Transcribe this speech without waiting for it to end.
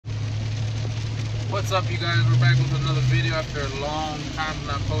What's up, you guys? We're back with another video after a long time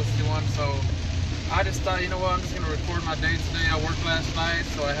not posting one. So I just thought, you know what, I'm just gonna record my day today. I worked last night,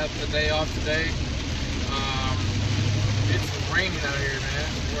 so I have the day off today. It's raining out here, man.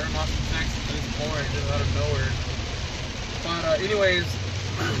 We're in Austin, Texas this morning, just out of nowhere. But anyways,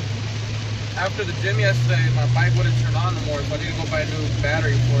 after the gym yesterday, my bike wouldn't turn on no more, so I need to go buy a new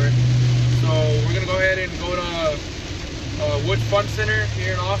battery for it. So we're gonna go ahead and go to Wood Fun Center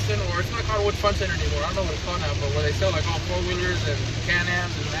here in Austin, or it's not called Wood Fun Center anymore. I don't know what it's called now, but where they sell like all four-wheelers and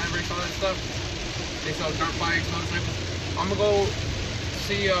Can-Ams and Mavericks, all that stuff. They sell dirt bikes, motorcycles. I'm gonna go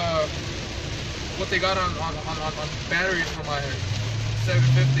see what they got on batteries for my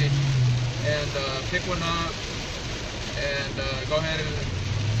 750 and pick one up and go ahead and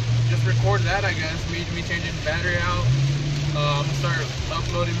just record that, I guess. Me changing the battery out. I'm gonna start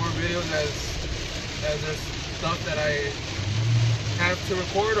uploading more videos as there's stuff that I have to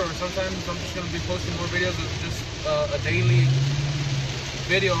record, or sometimes I'm just going to be posting more videos of just a daily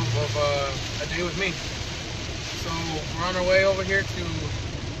video of a day with me. So we're on our way over here to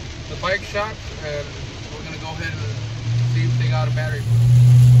the bike shop, and we're going to go ahead and see if they got a battery.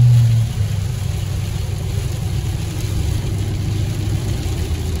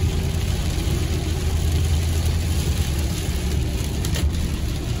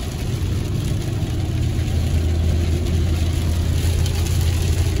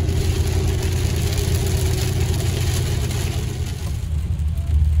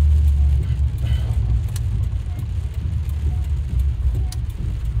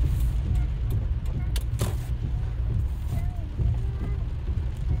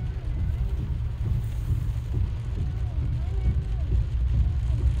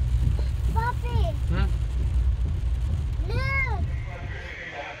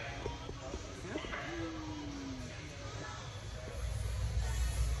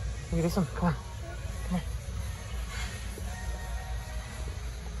 Look at this one. Come on.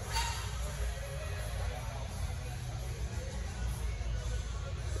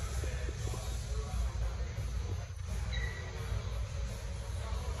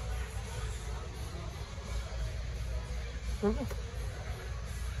 Come here.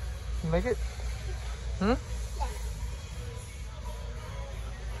 You like it? Hmm?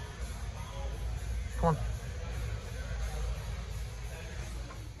 Come on.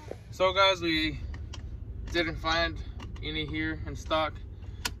 So guys, we didn't find any here in stock.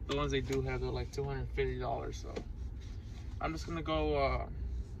 The ones they do have, they're like $250. So I'm just gonna go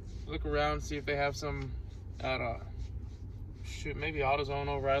look around, see if they have some at maybe AutoZone,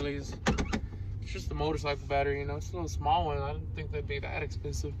 O'Reilly's. It's just the motorcycle battery, you know. It's a little small one. I didn't think they'd be that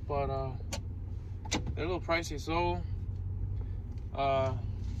expensive, but they're a little pricey. So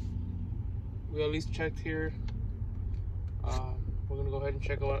we at least checked here. We're gonna go ahead and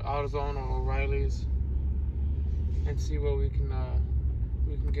check out AutoZone or O'Reilly's and see what we can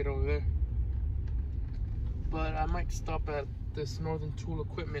get over there. But I might stop at this Northern Tool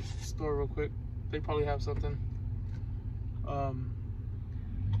Equipment store real quick. They probably have something.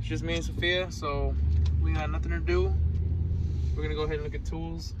 It's just me and Sophia, so we got nothing to do. We're gonna go ahead and look at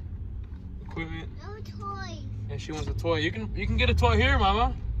tools, equipment. No toys. And she wants a toy. You can get a toy here,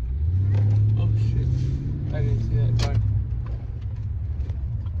 Mama. Oh shit! I didn't see that toy.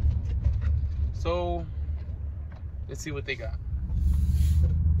 So let's see what they got.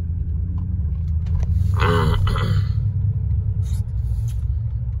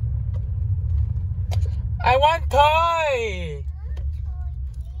 I want toy.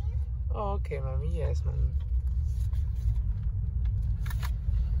 Oh, okay, mommy. Yes, mommy.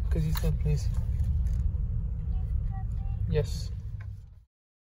 Because you said please. Yes.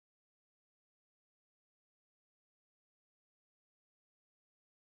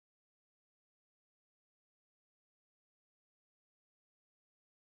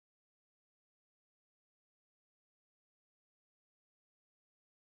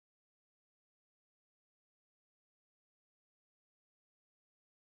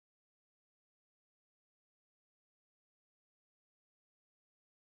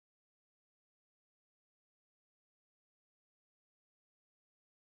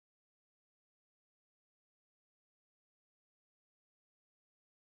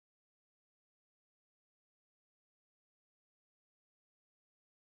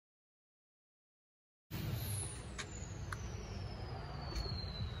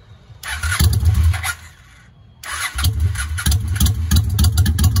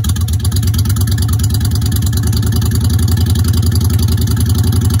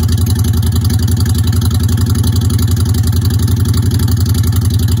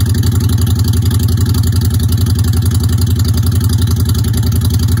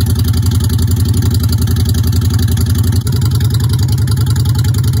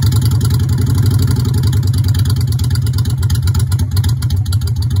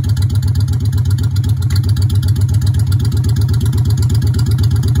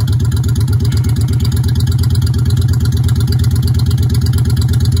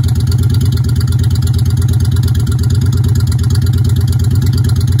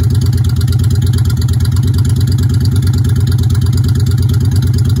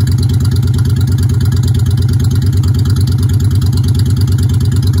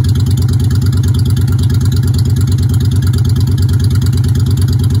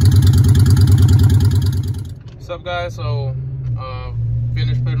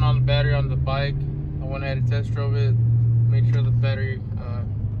 battery on the bike. I went ahead and test drove it, made sure the battery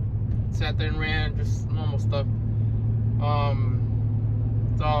sat there and ran, just normal stuff.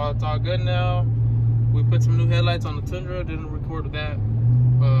 It's all good now. We put some new headlights on the Tundra, didn't record that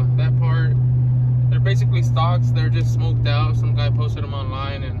part. They're basically stocks, they're just smoked out. Some guy posted them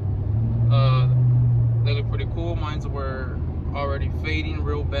online and they look pretty cool. Mine's were already fading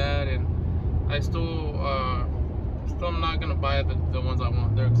real bad, and I still I'm not gonna buy the ones I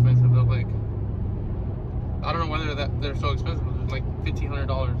want. They're expensive. They're like, I don't know whether they're so expensive. They're like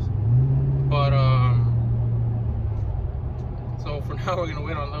 $1,500. But so for now we're gonna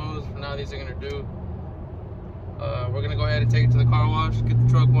wait on those. For now, these are gonna do. We're gonna go ahead and take it to the car wash, get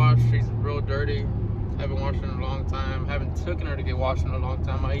the truck washed. She's real dirty. Haven't washed her in a long time. Haven't taken her to get washed in a long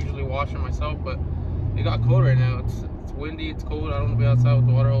time. I usually wash her myself, but it got cold right now. It's windy, it's cold. I don't want to be outside with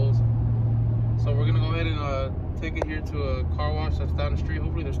the water hose. So we're gonna go ahead and take it here to a car wash that's down the street.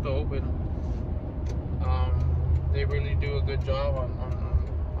 Hopefully they're still open. They really do a good job on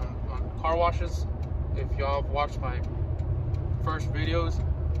car washes. If y'all have watched my first videos,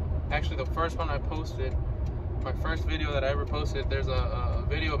 actually the first one I posted, my first video that I ever posted, there's a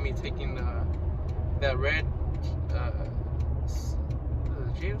video of me taking that red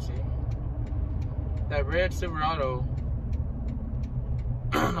GMC, that red Silverado.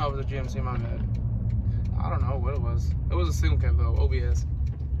 No, it was a GMC, my bad. I don't know what it was. It was a single cab though, OBS,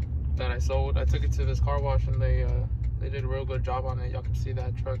 that I sold. I took it to this car wash and they did a real good job on it. Y'all can see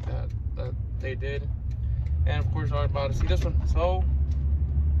that truck that they did. And of course y'all are about to see this one. So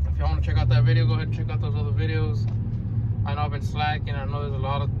if y'all want to check out that video, go ahead and check out those other videos. I know I've been slacking. I know there's a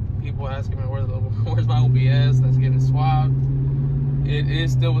lot of people asking me where's my OBS that's getting swapped. It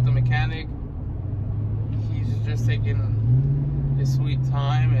is still with the mechanic. He's just taking his sweet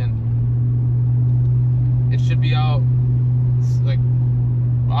time, and it should be out, like,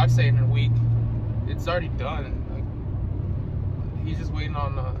 I'd say in a week. It's already done. Like, he's just waiting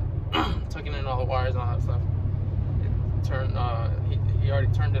on tucking in all the wires and all that stuff. He already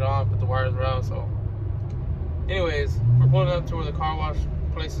turned it on, but the wires were out. So anyways, we're pulling up to where the car wash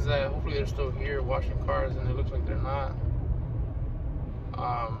place is at. Hopefully they're still here washing cars, and it looks like they're not.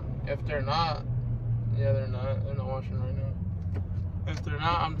 If they're not, yeah, they're not washing right now. If they're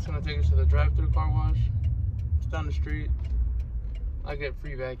not, I'm just gonna take it to the drive-through car wash. It's down the street. I get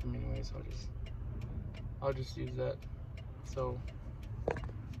free vacuum anyway, so I'll just use that. So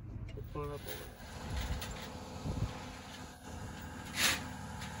we'll pull it up over there.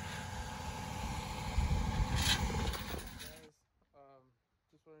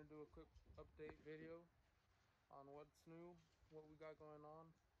 Just want to do a quick update video on what's new, what we got going on.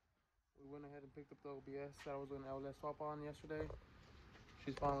 We went ahead and picked up the OBS that I was going to outlet swap on yesterday.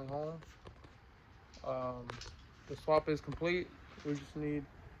 She's finally home. The swap is complete. We just need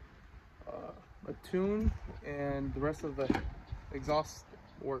a tune and the rest of the exhaust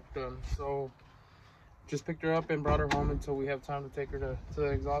work done. So just picked her up and brought her home until we have time to take her to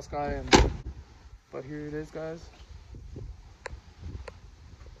the exhaust guy. But here it is, guys.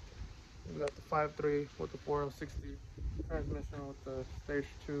 We got the 5.3 with the 4060 transmission with the stage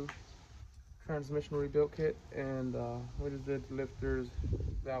 2 transmission rebuild kit, and we just did lifters,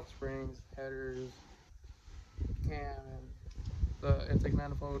 valve springs, headers, cam, and the intake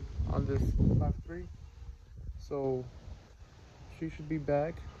manifold on this 5.3. So she should be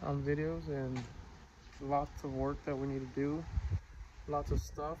back on videos, and lots of work that we need to do, lots of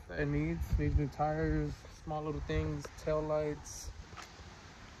stuff that it needs new tires, small little things, tail lights,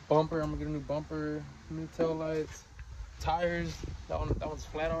 bumper. I'm gonna get a new bumper, new tail lights, tires. That one's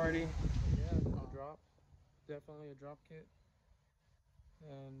flat already. Yeah, no drop. Definitely a drop kit.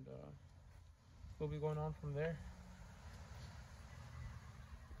 And we'll be going on from there.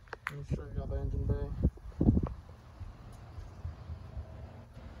 Let me show y'all the engine bay.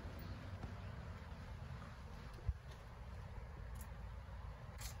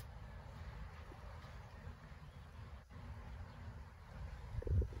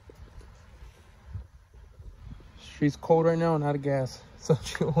 She's cold right now and out of gas, so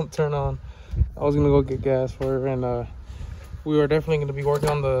she won't turn on. I was gonna go get gas for her, and we are definitely gonna be working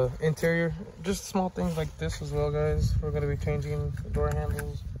on the interior. Just small things like this as well, guys. We're gonna be changing the door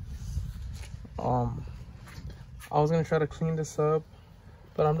handles. I was gonna try to clean this up,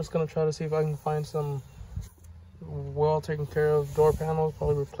 but I'm just gonna try to see if I can find some well taken care of door panels.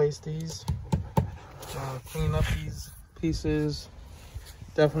 Probably replace these, clean up these pieces.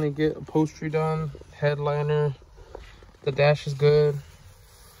 Definitely get upholstery done, headliner. The dash is good.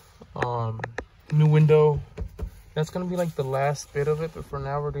 New window. That's gonna be like the last bit of it, but for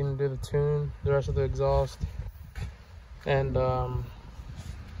now we're gonna do the tune, the rest of the exhaust, and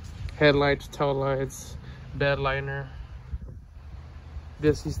headlights, tail lights, bed liner.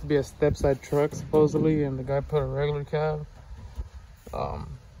 This used to be a step side truck supposedly, and the guy put a regular cab.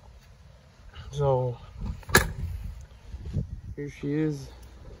 So here she is.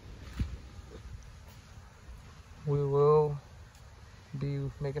 We will be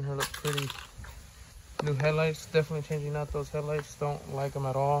making her look pretty. New headlights, definitely changing out those headlights. Don't like them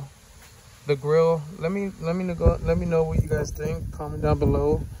at all. The grill, let me know what you guys think. Comment down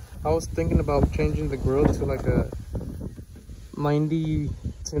below. I was thinking about changing the grill to like a 90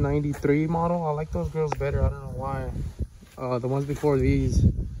 to 93 model. I like those grills better. I don't know why. The ones before these,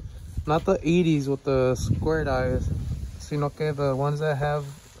 not the 80s with the squared eyes, sino que the ones that have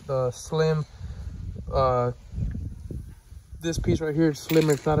the slim. This piece right here is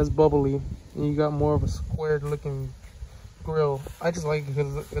slimmer. It's not as bubbly, and you got more of a squared looking grill. I just like it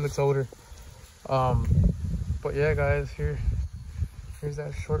because it looks older. But yeah, guys, here's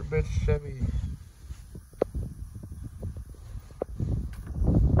that short bitch Chevy.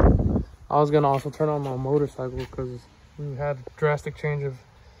 I was gonna also turn on my motorcycle because we had a drastic change of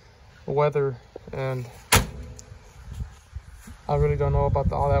weather, and I really don't know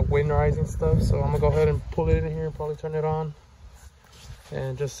about all that wind rising stuff. So I'm gonna go ahead and pull it in here and probably turn it on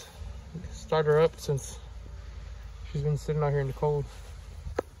and just start her up since she's been sitting out here in the cold.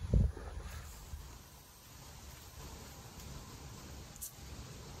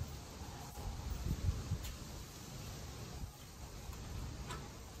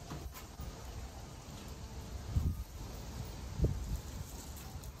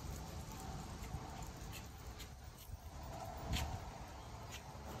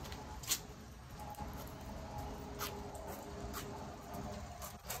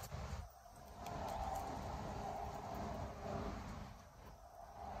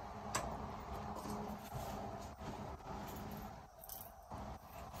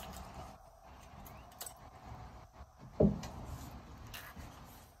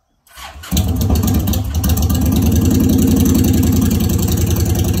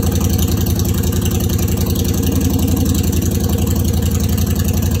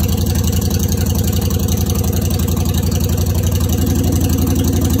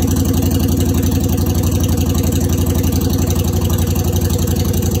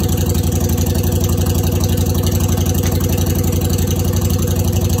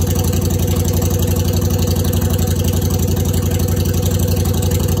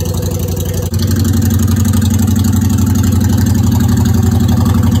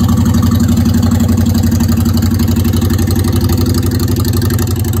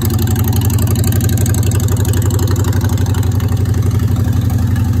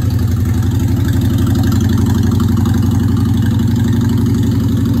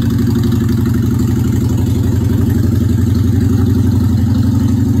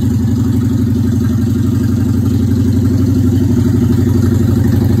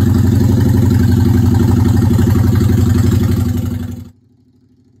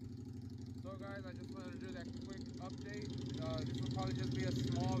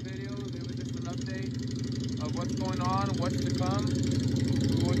 What's going on, what's to come.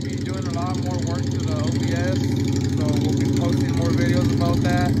 We'll be doing a lot more work to the OBS, so we'll be posting more videos about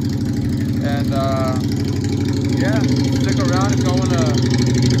that. And yeah, stick around if you want to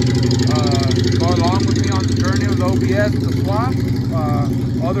go along with me on the journey of the OBS, the swap,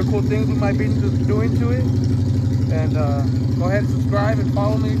 other cool things we might be doing to it. And go ahead and subscribe and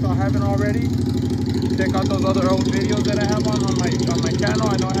follow me if I haven't already. Check out those other old videos that I have on my channel.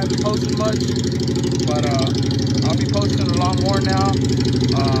 I know I haven't posted much, but I'll be posting a lot more now.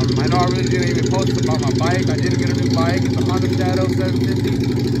 I know I really didn't even post about my bike. I did get a new bike. It's a Honda Shadow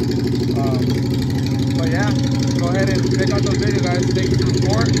 750. But yeah, go ahead and check out those videos, guys. Thank you for the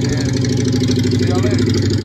support, and see y'all later.